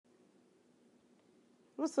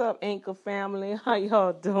What's up, Anchor family? How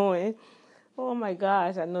y'all doing? Oh my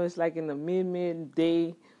gosh, I know it's like in the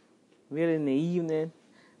midday, really in the evening,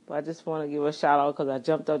 but I just want to give a shout out because I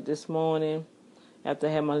jumped up this morning after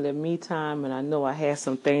I had my little me time, and I know I had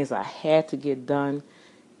some things I had to get done,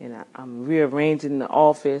 and I'm rearranging the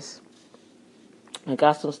office. I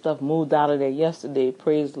got some stuff moved out of there yesterday.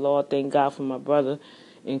 Praise the Lord. Thank God for my brother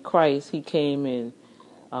in Christ. He came and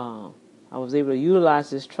I was able to utilize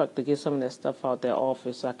this truck to get some of that stuff out their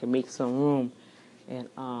office so I can make some room and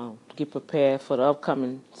get prepared for the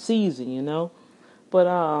upcoming season. But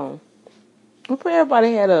I pray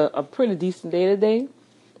everybody had a pretty decent day today.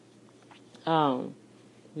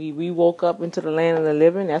 We woke up into the land of the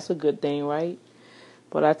living. That's a good thing, right?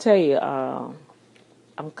 But I tell you,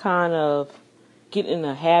 I'm kind of getting in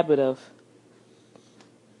the habit of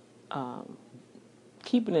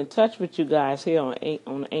keeping in touch with you guys here on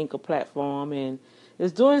the Anchor platform, and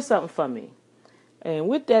it's doing something for me. And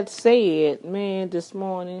with that said, man, this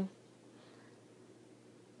morning,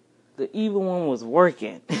 the evil one was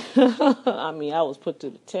working. I mean, I was put to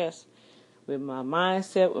the test with my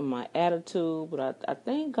mindset, with my attitude, but I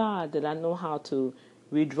thank God that I know how to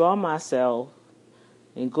redraw myself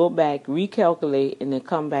and go back, recalculate, and then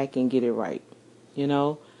come back and get it right.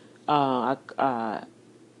 I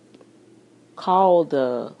called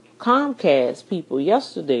the Comcast people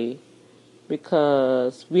yesterday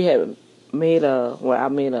because I made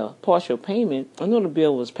a partial payment. I know the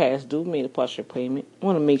bill was past due, made a partial payment. I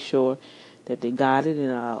want to make sure that they got it,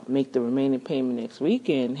 and I'll make the remaining payment next week.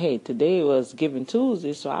 And hey, today was Giving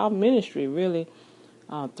Tuesday, so our ministry really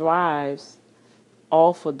thrives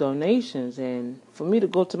all for donations. And for me to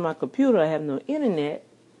go to my computer, I have no internet.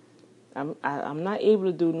 I'm not able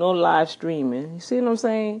to do no live streaming. You see what I'm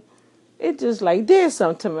saying? It just like did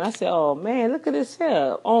something to me. I said, oh man, look at this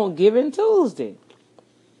here on Giving Tuesday.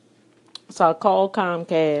 So I called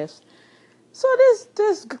Comcast. So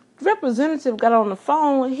this representative got on the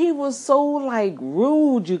phone. He was so like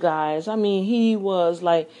rude, you guys. I mean, he was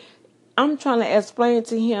like, I'm trying to explain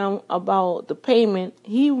to him about the payment.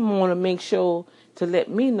 He want to make sure to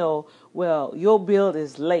let me know, well, your bill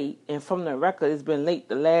is late, and from the record, it's been late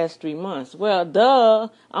the last 3 months. Well, duh,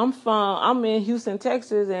 I'm in Houston,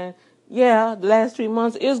 Texas, and yeah, the last 3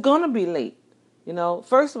 months is gonna be late.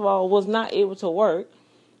 First of all, was not able to work.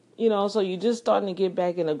 So you're just starting to get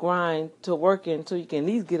back in the grind to working so you can at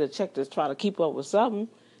least get a check to try to keep up with something.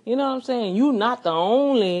 You know what I'm saying? You're not the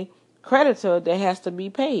only creditor that has to be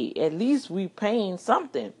paid. At least we paying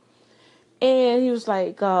something. And he was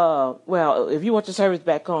like, well, if you want your service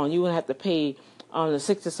back on, you're going to have to pay on the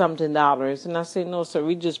 $60-something. And I said, no, sir,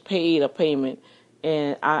 we just paid a payment.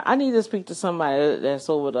 And I need to speak to somebody that's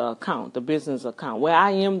over the account, the business account, where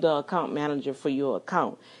I am the account manager for your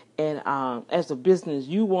account. And as a business,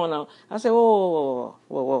 you want to, I said,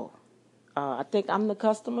 whoa. I think I'm the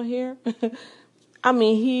customer here. I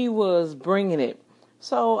mean, he was bringing it.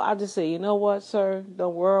 So I just said, you know what, sir?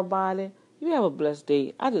 Don't worry about it. You have a blessed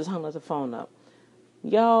day. I just hung up the phone up.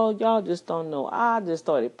 Y'all just don't know. I just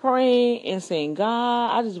started praying and saying,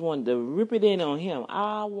 God, I just wanted to rip it in on him.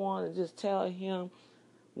 I want to just tell him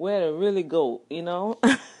where to really go.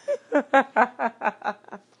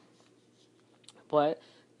 But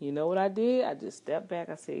you know what I did? I just stepped back.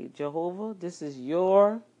 I said, Jehovah, this is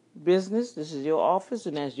your business. This is your office,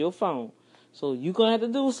 and that's your phone. So you're going to have to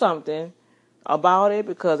do something about it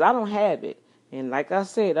because I don't have it. And like I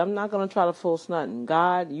said, I'm not going to try to force nothing.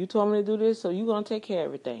 God, you told me to do this, so you're going to take care of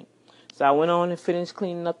everything. So I went on and finished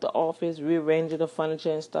cleaning up the office, rearranging the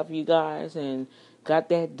furniture and stuff, you guys, and got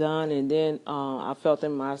that done. And then I felt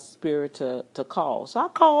in my spirit to call. So I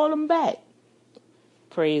called him back.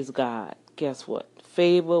 Praise God. Guess what?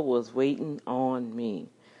 Favor was waiting on me.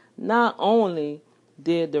 Not only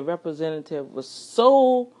did the representative was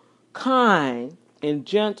so kind and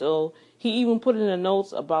gentle, he even put in the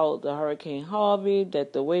notes about the Hurricane Harvey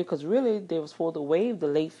that the waive, because really they were supposed to waive the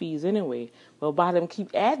late fees anyway. But by them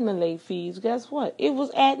keep adding the late fees, guess what? It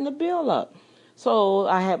was adding the bill up. So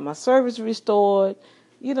I had my service restored.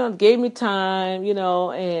 Gave me time,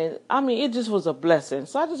 and I mean, it just was a blessing.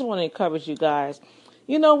 So I just want to encourage you guys.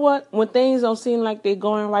 You know what? When things don't seem like they're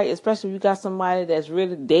going right, especially if you got somebody that's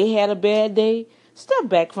really, they had a bad day, step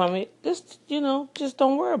back from it. Just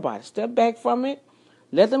don't worry about it. Step back from it.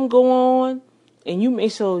 Let them go on. And you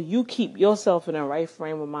make sure you keep yourself in the right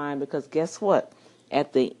frame of mind because guess what?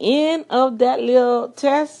 At the end of that little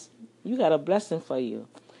test, you got a blessing for you.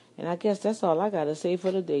 And I guess that's all I got to say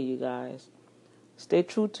for the day, you guys. Stay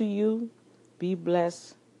true to you. Be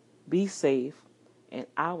blessed. Be safe. And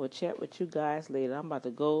I will chat with you guys later. I'm about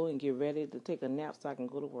to go and get ready to take a nap so I can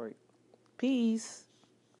go to work. Peace.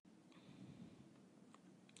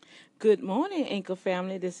 Good morning, Anchor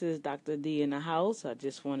family. This is Dr. D in the house. I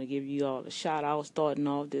just want to give you all a shout out starting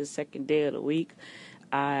off this second day of the week.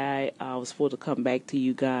 I was supposed to come back to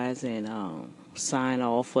you guys and sign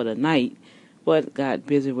off for the night, but got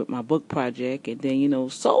busy with my book project. And then,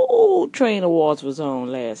 Soul Train Awards was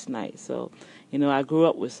on last night. So, I grew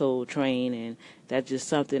up with Soul Train, and that's just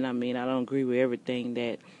something, I don't agree with everything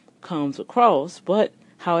that comes across, but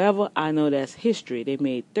however, I know that's history. They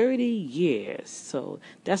made 30 years. So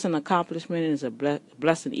that's an accomplishment, and it's a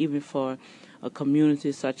blessing even for a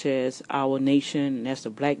community such as our nation, and that's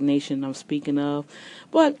the black nation I'm speaking of.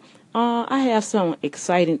 But I have some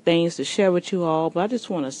exciting things to share with you all, but I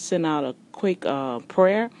just want to send out a quick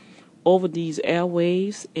prayer over these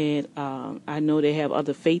airwaves, and I know they have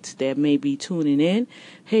other faiths that may be tuning in.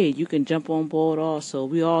 Hey, you can jump on board also.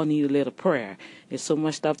 We all need a little prayer. There's so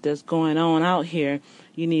much stuff that's going on out here.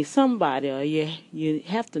 You need somebody, or you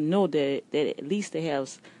have to know that at least they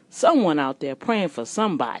have someone out there praying for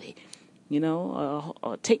somebody,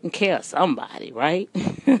 or taking care of somebody, right?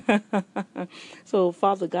 So,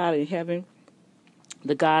 Father God in heaven,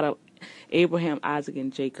 the God of Abraham, Isaac,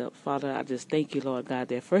 and Jacob. Father, I just thank you, Lord God,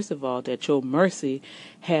 that first of all, that your mercy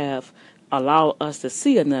have allowed us to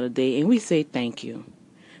see another day, and we say thank you.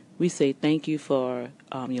 We say thank you for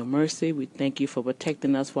your mercy. We thank you for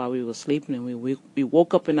protecting us while we were sleeping, and we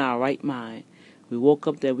woke up in our right mind. We woke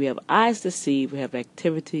up that we have eyes to see, we have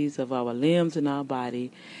activities of our limbs in our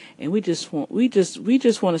body, and we just want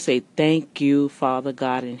to say thank you, Father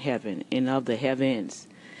God in heaven and of the heavens.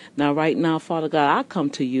 Now, right now, Father God, I come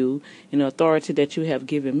to you in the authority that you have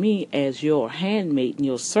given me as your handmaid and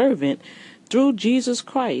your servant through Jesus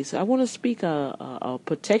Christ. I want to speak a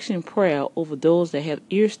protection prayer over those that have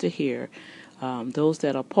ears to hear, those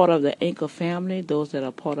that are part of the Anchor family, those that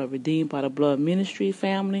are part of Redeemed by the Blood Ministry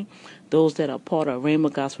family, those that are part of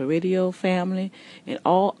Rhema Gospel Radio family, and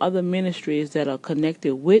all other ministries that are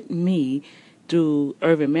connected with me through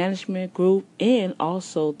Urban Management Group and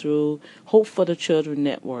also through Hope for the Children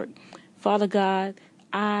Network. Father God,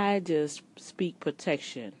 I just speak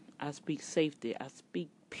protection. I speak safety. I speak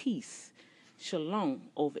peace. Shalom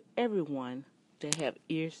over everyone that have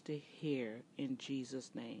ears to hear in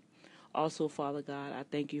Jesus' name. Also, Father God, I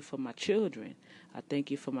thank you for my children. I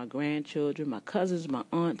thank you for my grandchildren, my cousins, my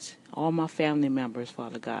aunts, all my family members,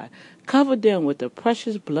 Father God. Cover them with the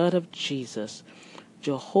precious blood of Jesus.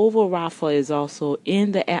 Jehovah Rapha is also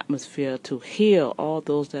in the atmosphere to heal all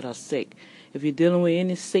those that are sick. If you're dealing with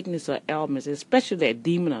any sickness or ailments, especially that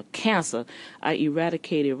demon of cancer, I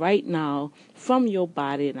eradicate it right now from your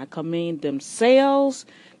body, and I command them cells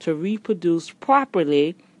to reproduce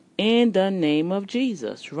properly in the name of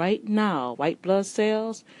Jesus. Right now, white blood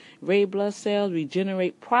cells, red blood cells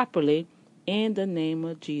regenerate properly in the name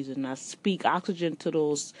of Jesus. And I speak oxygen to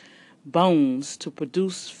those bones to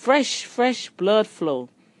produce fresh blood flow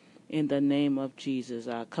in the name of Jesus.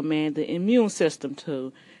 I command the immune system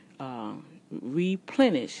to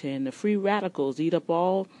replenish, and the free radicals eat up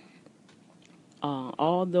all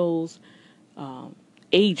those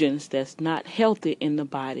agents that's not healthy in the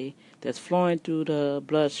body that's flowing through the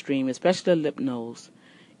bloodstream, especially the lymph nodes.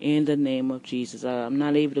 In the name of Jesus. I'm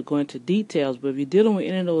not able to go into details, but if you're dealing with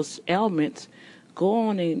any of those ailments, go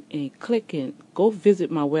on and click and go visit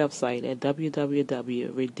my website at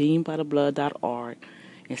www.redeemedbytheblood.org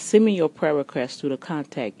and send me your prayer request through the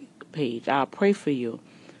contact page. I'll pray for you.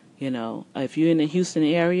 If you're in the Houston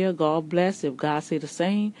area, God bless. If God say the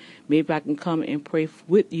same, maybe I can come and pray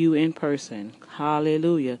with you in person.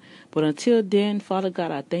 Hallelujah. But until then, Father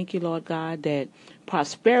God, I thank you, Lord God, that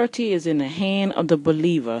prosperity is in the hand of the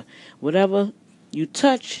believer. Whatever you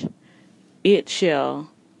touch, it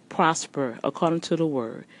shall prosper according to the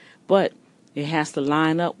word. But it has to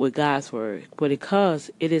line up with God's word. But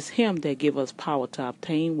because it is him that give us power to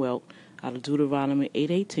obtain wealth, out of Deuteronomy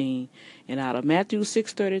 8:18 and out of Matthew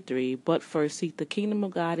 6:33, but first seek the kingdom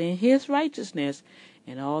of God and his righteousness,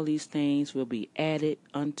 and all these things will be added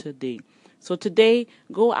unto thee. So today,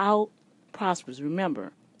 go out prosperous.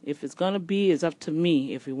 Remember, if it's going to be, it's up to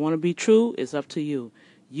me. If you want to be true, it's up to you.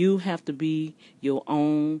 You have to be your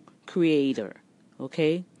own creator,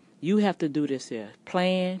 okay? You have to do this here.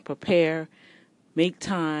 Plan, prepare, make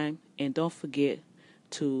time, and don't forget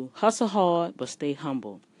to hustle hard, but stay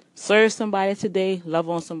humble. Serve somebody today. Love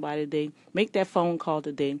on somebody today. Make that phone call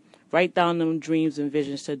today. Write down them dreams and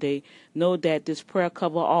visions today. Know that this prayer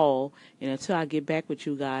cover all. And until I get back with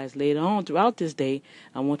you guys later on throughout this day,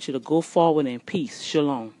 I want you to go forward in peace.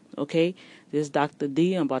 Shalom. Okay? This is Dr.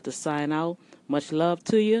 D. I'm about to sign out. Much love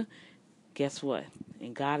to you. Guess what?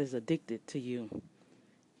 And God is addicted to you.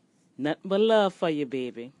 Nothing but love for you,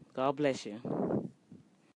 baby. God bless you.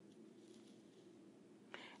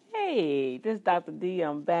 Hey. Hey, this is Dr. D.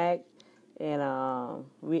 I'm back, and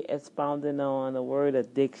we expounding on the word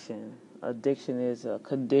addiction. Addiction is a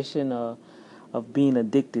condition of being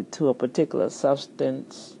addicted to a particular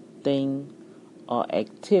substance, thing, or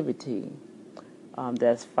activity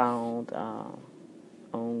that's found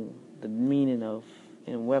on the meaning of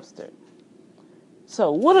in Webster.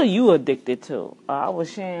 So, what are you addicted to? I was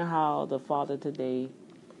sharing how the Father today.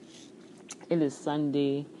 It is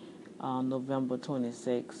Sunday, November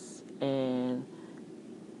 26th, and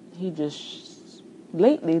he just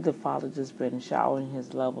lately the Father just been showering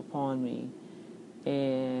His love upon me,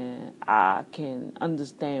 and I can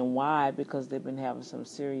understand why, because they've been having some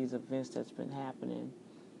serious events that's been happening.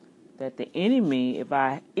 That the enemy, if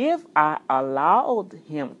I allowed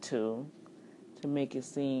him to make it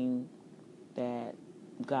seem that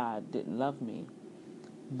God didn't love me,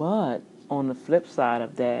 but on the flip side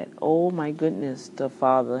of that, oh my goodness, the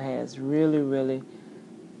Father has really, really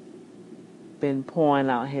been pouring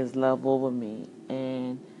out His love over me.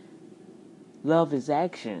 And love is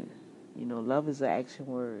action. Love is an action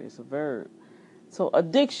word. It's a verb. So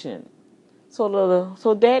addiction.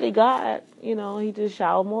 So Daddy God, He just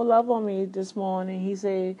showered more love on me this morning. He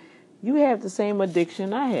said, "You have the same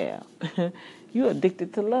addiction I have. You're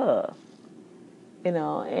addicted to love." And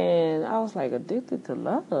I was like, addicted to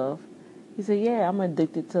love? He said, yeah, I'm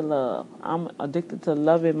addicted to love. I'm addicted to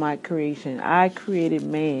loving my creation. I created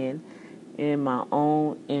man in my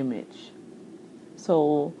own image.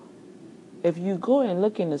 So if you go and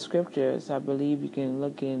look in the scriptures, I believe you can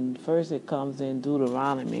look in, first it comes in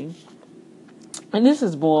Deuteronomy. And this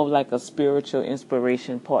is more of like a spiritual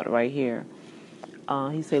inspiration part right here.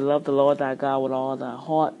 He said, love the Lord thy God with all thy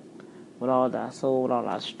heart, with all thy soul, with all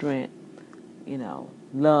thy strength.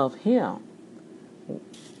 Love Him.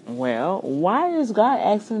 Well, why is God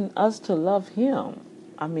asking us to love Him?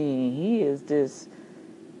 I mean, He is this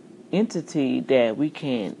entity that we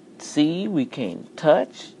can't see, we can't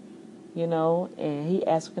touch, and He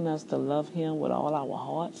asking us to love Him with all our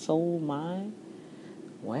heart, soul, mind.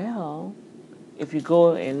 Well, if you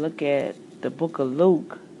go and look at the book of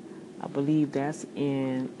Luke, I believe that's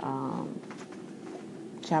in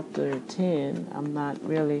chapter 10. I'm not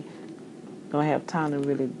really, don't have time to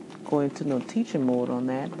really go into no teaching mode on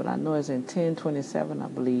that, but I know it's in 10:27, I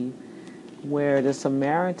believe, where the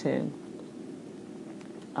Samaritan,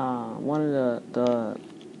 one of the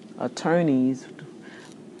attorneys,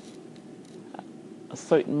 a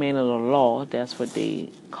certain man of the law, that's what they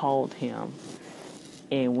called him,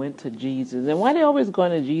 and went to Jesus. And why they always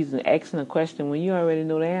going to Jesus and asking a question when you already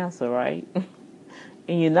know the answer, right?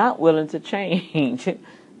 And you're not willing to change.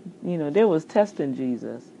 They was testing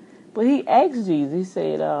Jesus. But he asked Jesus, he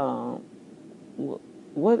said,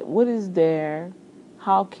 what is there?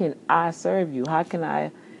 How can I serve you? How can I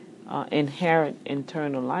inherit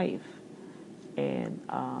eternal life? And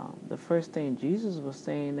the first thing Jesus was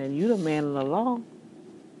saying, that you're the man of the law.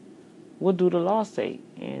 What do the law say?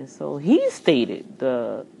 And so he stated,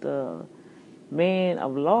 the man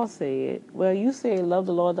of law said, well, you say love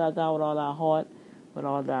the Lord thy God with all thy heart, with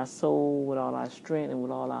all thy soul, with all thy strength, and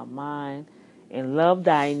with all thy mind, and love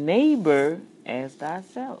thy neighbor as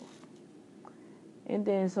thyself. And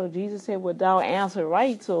then so Jesus said, well, thou answer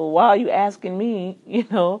right, so why are you asking me,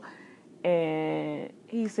 And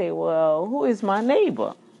he said, well, who is my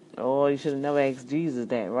neighbor? Oh, you should have never asked Jesus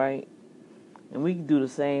that, right? And we do the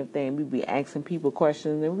same thing. We be asking people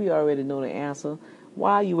questions and we already know the answer.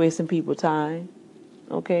 Why are you wasting people's time?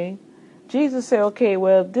 Okay? Jesus said, okay,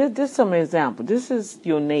 well, this is some example. This is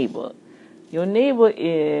your neighbor. Your neighbor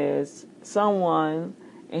is someone,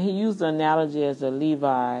 and he used the analogy as a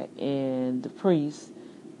Levi and the priest,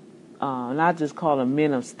 and I just call them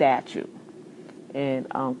men of stature. And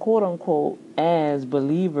quote unquote, as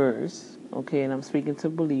believers, okay, and I'm speaking to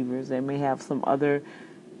believers that may have some other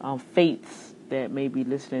faiths that may be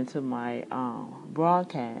listening to my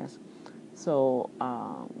broadcast. So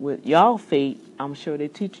with y'all faith, I'm sure they're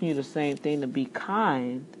teaching you the same thing: to be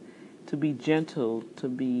kind, to be gentle, to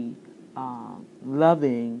be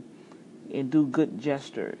loving, and do good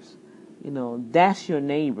gestures. That's your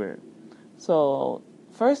neighbor. So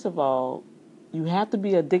first of all, you have to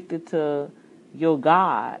be addicted to your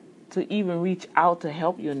God to even reach out to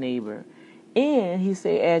help your neighbor. And he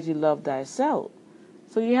said, as you love thyself.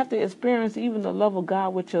 So you have to experience even the love of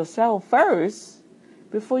God with yourself first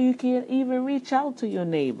before you can even reach out to your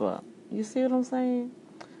neighbor. You see what I'm saying?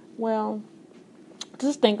 Well,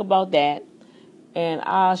 just think about that, and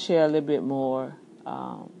I'll share a little bit more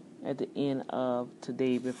at the end of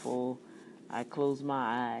today before I close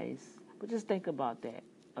my eyes. But just think about that.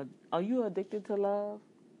 Are you addicted to love?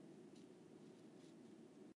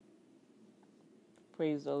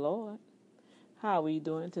 Praise the Lord. How are we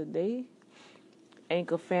doing today?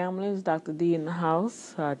 Anchor families, Dr. D in the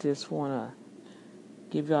house. I just want to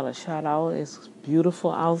give y'all a shout out. It's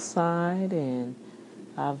beautiful outside, and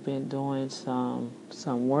I've been doing some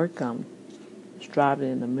work. I'm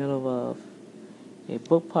striving in the middle of a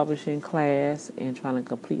book publishing class and trying to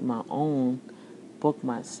complete my own book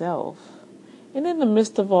myself. And in the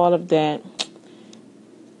midst of all of that,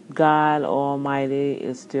 God Almighty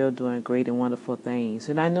is still doing great and wonderful things.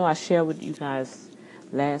 And I know I shared with you guys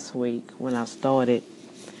last week when I started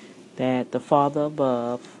that the Father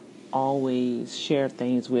above always shared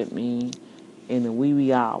things with me in the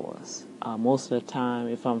wee hours. Most of the time,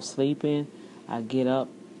 if I'm sleeping, I get up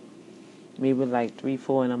maybe like 3,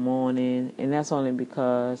 4 in the morning, and that's only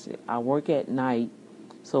because I work at night.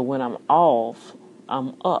 So when I'm off,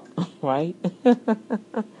 I'm up, right?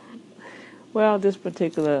 Well, this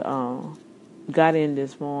particular got in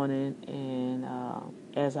this morning, and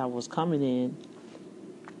as I was coming in,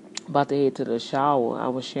 about to head to the shower, I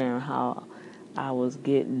was sharing how I was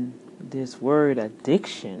getting this word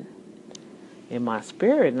addiction in my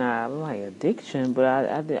spirit. Now I'm like addiction, but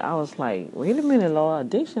I was like, wait a minute, Lord,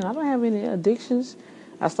 addiction? I don't have any addictions.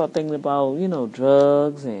 I start thinking about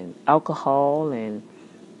drugs and alcohol and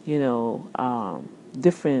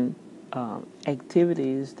different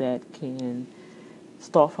activities that can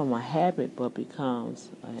start from a habit but becomes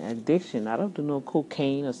an addiction. I don't do no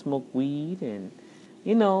cocaine or smoke weed, and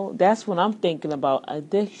that's when I'm thinking about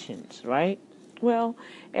addictions, right? Well,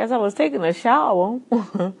 as I was taking a shower,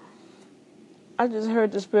 I just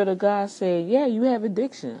heard the Spirit of God say, "Yeah, you have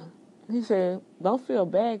addiction." He said, "Don't feel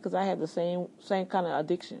bad because I have the same kind of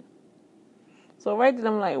addiction." So right then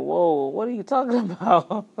I'm like, "Whoa, what are you talking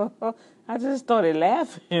about?" I just started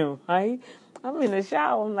laughing, right? I'm in the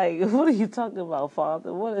shower. I'm like, "What are you talking about, Father?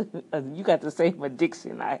 You got the same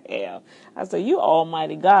addiction I have?" I said, "You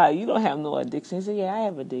Almighty God, you don't have no addiction." He said, "Yeah, I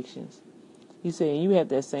have addictions." He said, "You have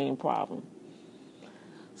that same problem."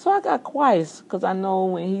 So I got quiet because I know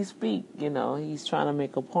when he speak, he's trying to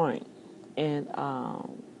make a point. And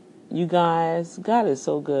you guys, God is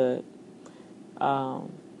so good.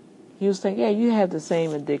 He was saying, "Yeah, you have the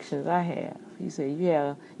same addictions I have." He said,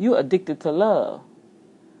 "You addicted to love."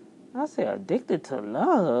 I said, "Addicted to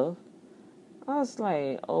love?" I was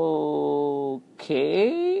like, "Okay,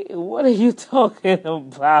 what are you talking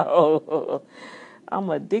about?" I'm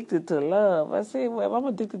addicted to love. I said, "Well, if I'm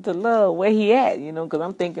addicted to love, where he at?" Because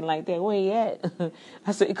I'm thinking like that, where he at?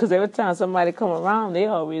 I said, because every time somebody come around, they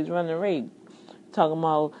always running rate, talking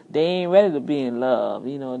about they ain't ready to be in love.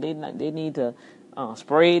 They need to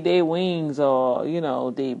spray their wings, or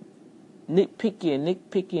they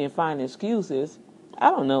nitpicky and find excuses. I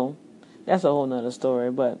don't know. That's a whole nother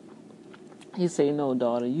story. But he say, "No,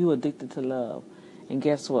 daughter, you addicted to love." And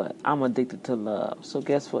guess what? I'm addicted to love. So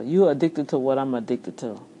guess what? You're addicted to what I'm addicted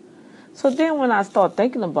to. So then when I start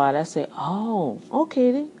thinking about it, I say, "Oh,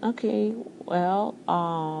 okay, okay, well,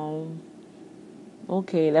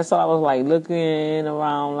 okay." That's all. I was like looking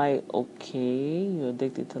around like, "Okay, you're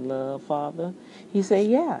addicted to love, Father?" He said,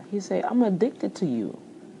 "Yeah." He said, "I'm addicted to you.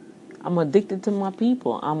 I'm addicted to my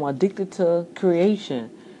people. I'm addicted to creation.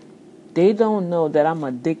 They don't know that I'm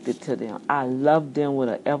addicted to them. I love them with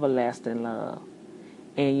an everlasting love."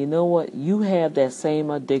 And you know what? You have that same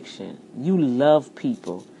addiction. You love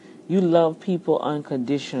people. You love people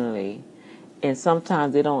unconditionally. And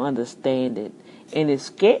sometimes they don't understand it. And it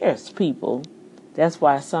scares people. That's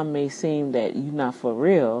why some may seem that you're not for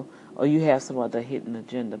real or you have some other hidden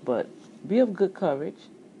agenda. But be of good courage.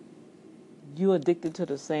 You're addicted to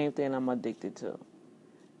the same thing I'm addicted to.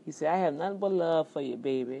 He said, "I have nothing but love for you,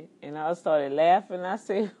 baby." And I started laughing. I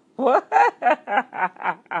said, "What?"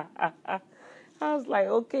 I was like,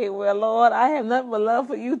 "Okay, well, Lord, I have nothing but love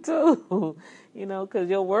for you too." Because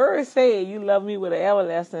your word said you love me with an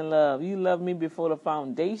everlasting love. You love me before the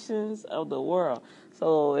foundations of the world.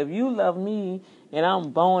 So if you love me and I'm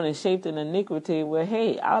born and shaped in iniquity, well,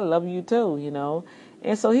 hey, I love you too.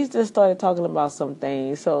 And so he just started talking about some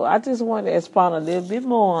things. So I just wanted to expound a little bit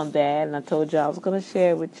more on that. And I told y'all I was going to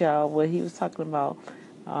share with y'all what he was talking about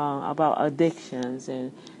addictions.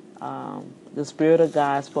 And the Spirit of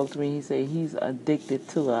God spoke to me. He said he's addicted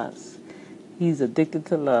to us. He's addicted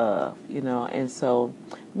to love. And so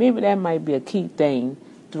maybe that might be a key thing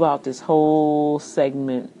throughout this whole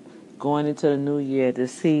segment going into the new year to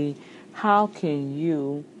see how can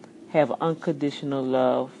you have unconditional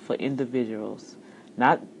love for individuals.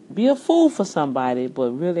 Not be a fool for somebody,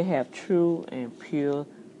 but really have true and pure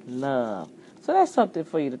love. So that's something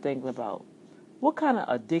for you to think about. What kind of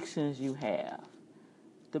addictions you have?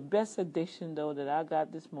 The best addiction, though, that I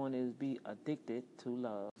got this morning is be addicted to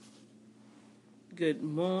love. Good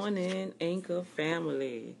morning, Anchor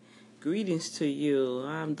family. Greetings to you.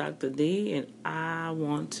 I'm Dr. D, and I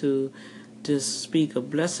want to just speak a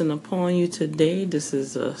blessing upon you today. This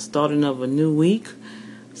is a starting of a new week,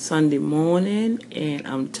 Sunday morning, and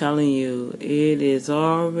I'm telling you, it is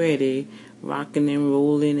already rocking and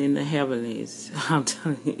rolling in the heavenlies. I'm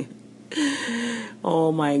telling you.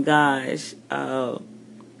 Oh my gosh.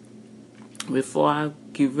 Before I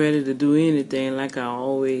get ready to do anything, like I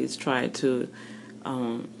always try to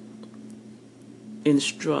um,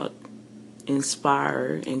 instruct,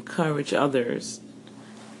 inspire, encourage others.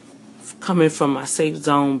 Coming from my Safe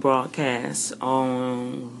Zone broadcast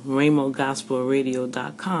on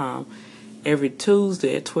RamoGospelRadio.com every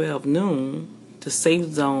Tuesday at 12 noon, the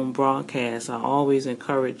Safe Zone broadcast, I always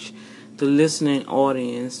encourage the listening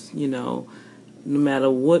audience, no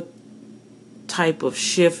matter what type of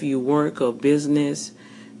shift you work or business,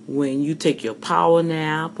 when you take your power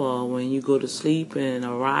nap or when you go to sleep and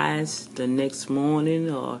arise the next morning,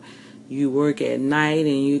 or you work at night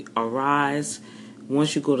and you arise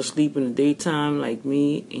once you go to sleep in the daytime like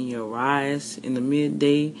me, and you arise in the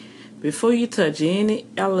midday, before you touch any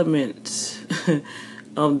elements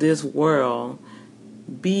of this world,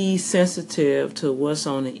 be sensitive to what's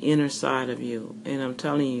on the inner side of you. And I'm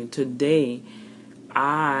telling you, today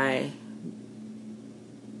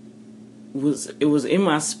it was in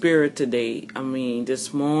my spirit today.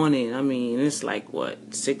 This morning, it's like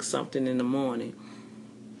 6 something in the morning.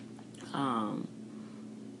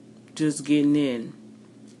 Just getting in.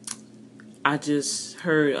 I just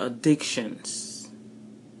heard addictions.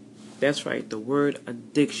 That's right, the word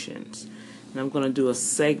addictions. And I'm going to do a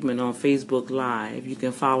segment on Facebook Live. You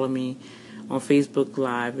can follow me on Facebook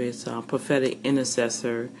Live. It's Prophetic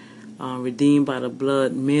Intercessor, Redeemed by the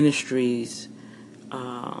Blood Ministries.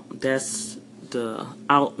 That's the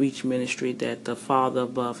outreach ministry that the Father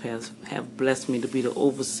above have blessed me to be the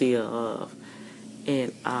overseer of.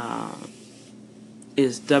 And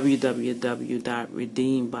it's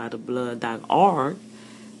www.redeemedbytheblood.org.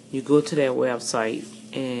 You go to that website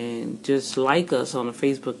and just like us on the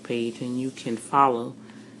Facebook page, and you can follow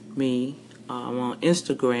me. I'm on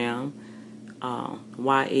Instagram,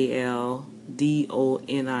 YALDONIEL.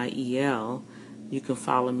 You can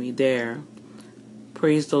follow me there.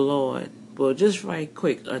 Praise the Lord. Well, just right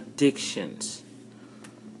quick, addictions.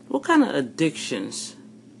 What kind of addictions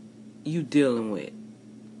you dealing with?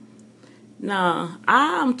 Now,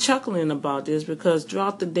 I'm chuckling about this because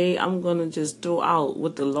throughout the day, I'm going to just throw out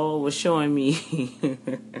what the Lord was showing me.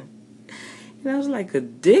 And I was like,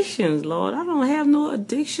 addictions, Lord? I don't have no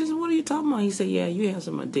addictions. What are you talking about? He said, yeah, you have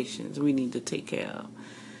some addictions we need to take care of.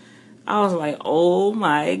 I was like, oh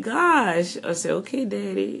my gosh. I said, okay,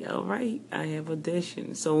 Daddy, all right, I have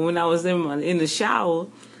addictions. So when I was in the shower,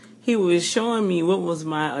 he was showing me what was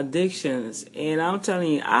my addictions. And I'm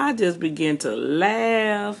telling you, I just began to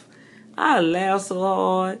laugh. I laughed so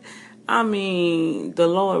hard. The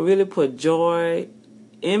Lord really put joy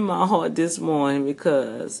in my heart this morning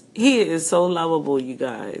because He is so lovable, you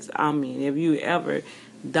guys. If you ever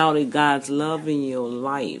doubted God's love in your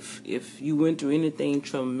life, if you went through anything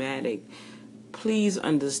traumatic, please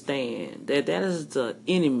understand that is the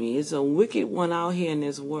enemy. It's a wicked one out here in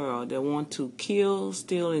this world that want to kill,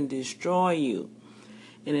 steal, and destroy you.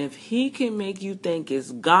 And if he can make you think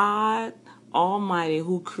it's God Almighty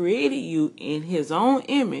who created you in His own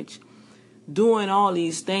image doing all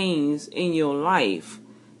these things in your life,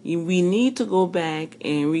 we need to go back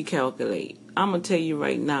and recalculate. I'm going to tell you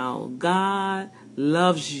right now, God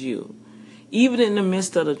loves you. Even in the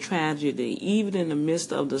midst of the tragedy, even in the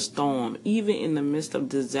midst of the storm, even in the midst of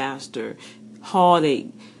disaster,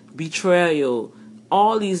 heartache, betrayal,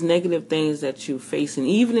 all these negative things that you're facing,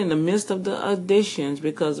 even in the midst of the addictions,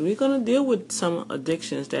 because we're going to deal with some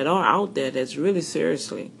addictions that are out there that's really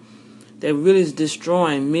seriously, that really is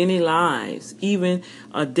destroying many lives, even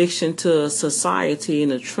addiction to society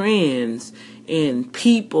and the trends and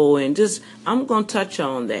people, and just, I'm going to touch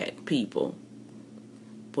on that, people.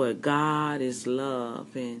 But God is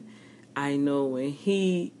love, and I know when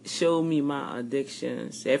He showed me my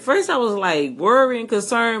addictions, at first I was like worried and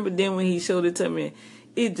concerned, but then when He showed it to me,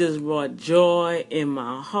 it just brought joy in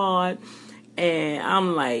my heart. And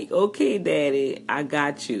I'm like, okay, Daddy, I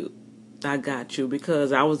got you,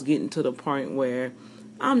 because I was getting to the point where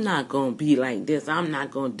I'm not going to be like this. I'm not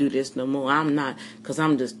going to do this no more. Because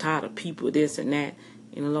I'm just tired of people, this and that.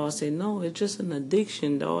 And the Lord said, no, it's just an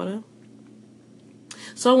addiction, daughter.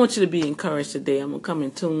 So I want you to be encouraged today. I'm going to come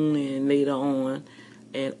and tune in later on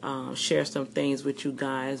and share some things with you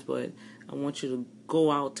guys. But I want you to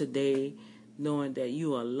go out today knowing that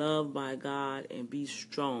you are loved by God and be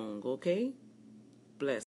strong, okay? Bless.